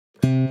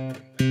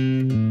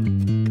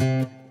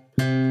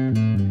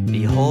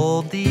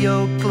the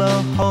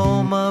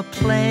Oklahoma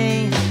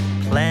plain,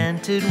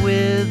 planted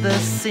with a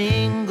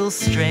single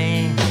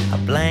strain, a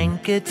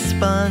blanket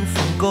spun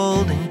from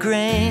golden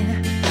grain,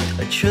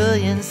 a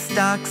trillion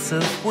stalks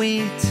of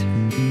wheat.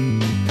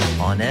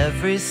 On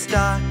every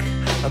stalk,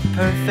 a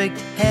perfect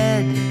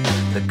head.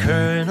 The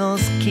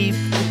kernels keep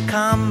the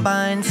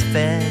combines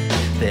fed,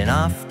 then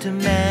off to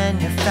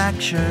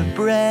manufacture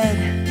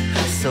bread,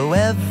 so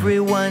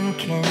everyone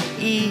can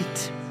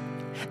eat.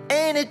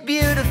 Ain't it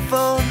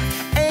beautiful?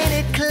 Ain't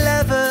it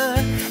clever?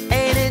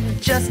 Ain't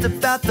it just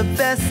about the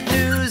best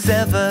news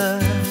ever?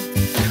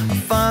 A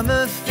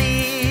farmer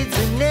feeds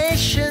a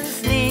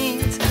nation's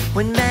needs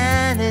when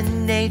man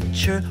and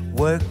nature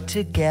work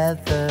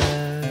together.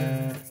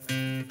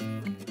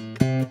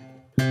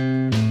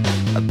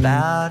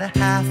 About a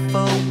half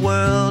a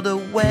world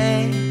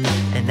away,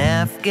 an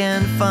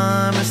Afghan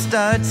farmer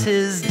starts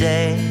his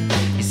day.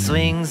 He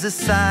swings a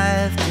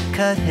scythe to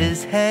cut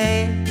his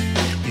hay.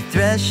 He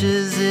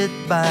threshes it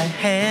by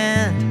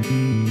hand.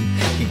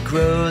 He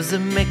grows a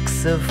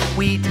mix of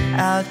wheat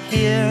out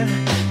here,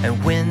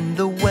 and when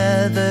the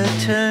weather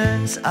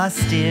turns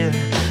austere,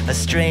 a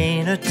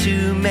strain or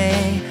two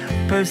may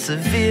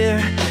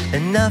persevere,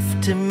 enough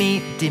to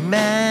meet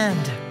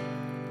demand.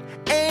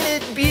 Ain't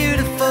it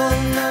beautiful?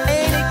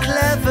 Ain't it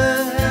clever?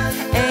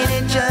 Ain't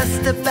it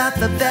just about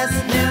the best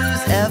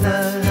news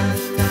ever?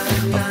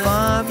 A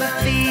farmer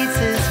feeds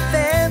his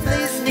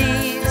family's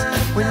needs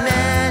when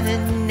man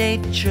and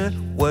nature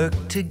work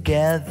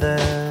together.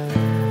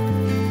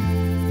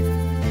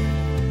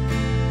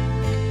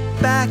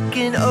 Back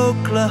in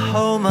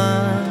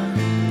Oklahoma,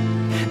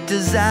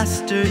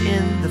 disaster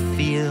in the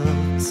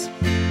fields.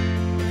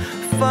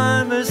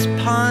 Farmers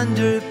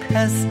ponder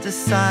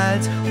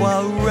pesticides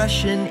while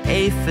Russian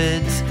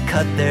aphids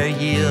cut their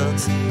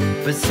yields.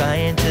 But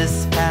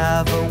scientists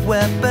have a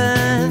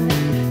weapon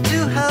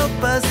to help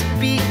us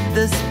beat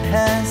this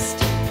pest.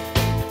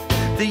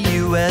 The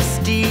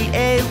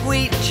USDA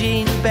Wheat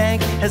Gene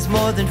Bank has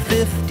more than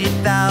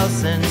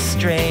 50,000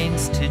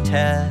 strains to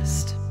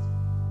test.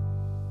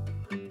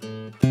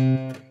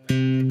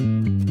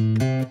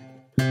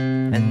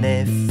 And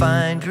they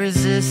find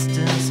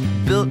resistance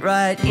built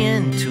right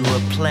into a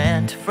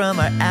plant from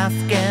our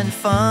Afghan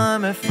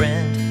farmer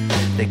friend.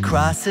 They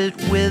cross it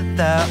with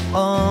our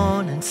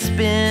own and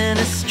spin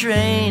a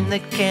strain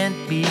that can't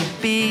be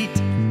beat.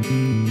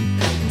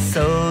 And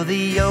so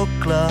the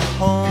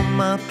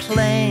Oklahoma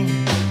plain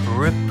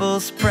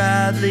ripples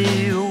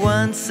proudly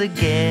once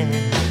again,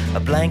 a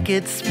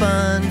blanket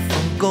spun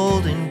from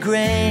golden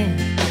grain,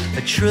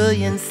 a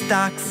trillion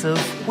stalks of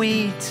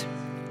wheat.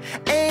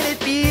 Ain't it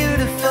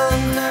beautiful?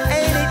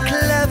 Ain't it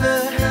clever?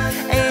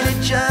 Ain't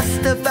it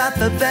just about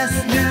the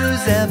best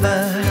news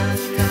ever?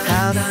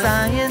 How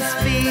science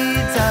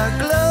feeds our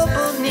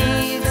global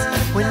needs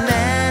when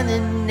man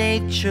and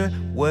nature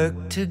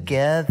work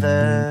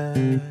together.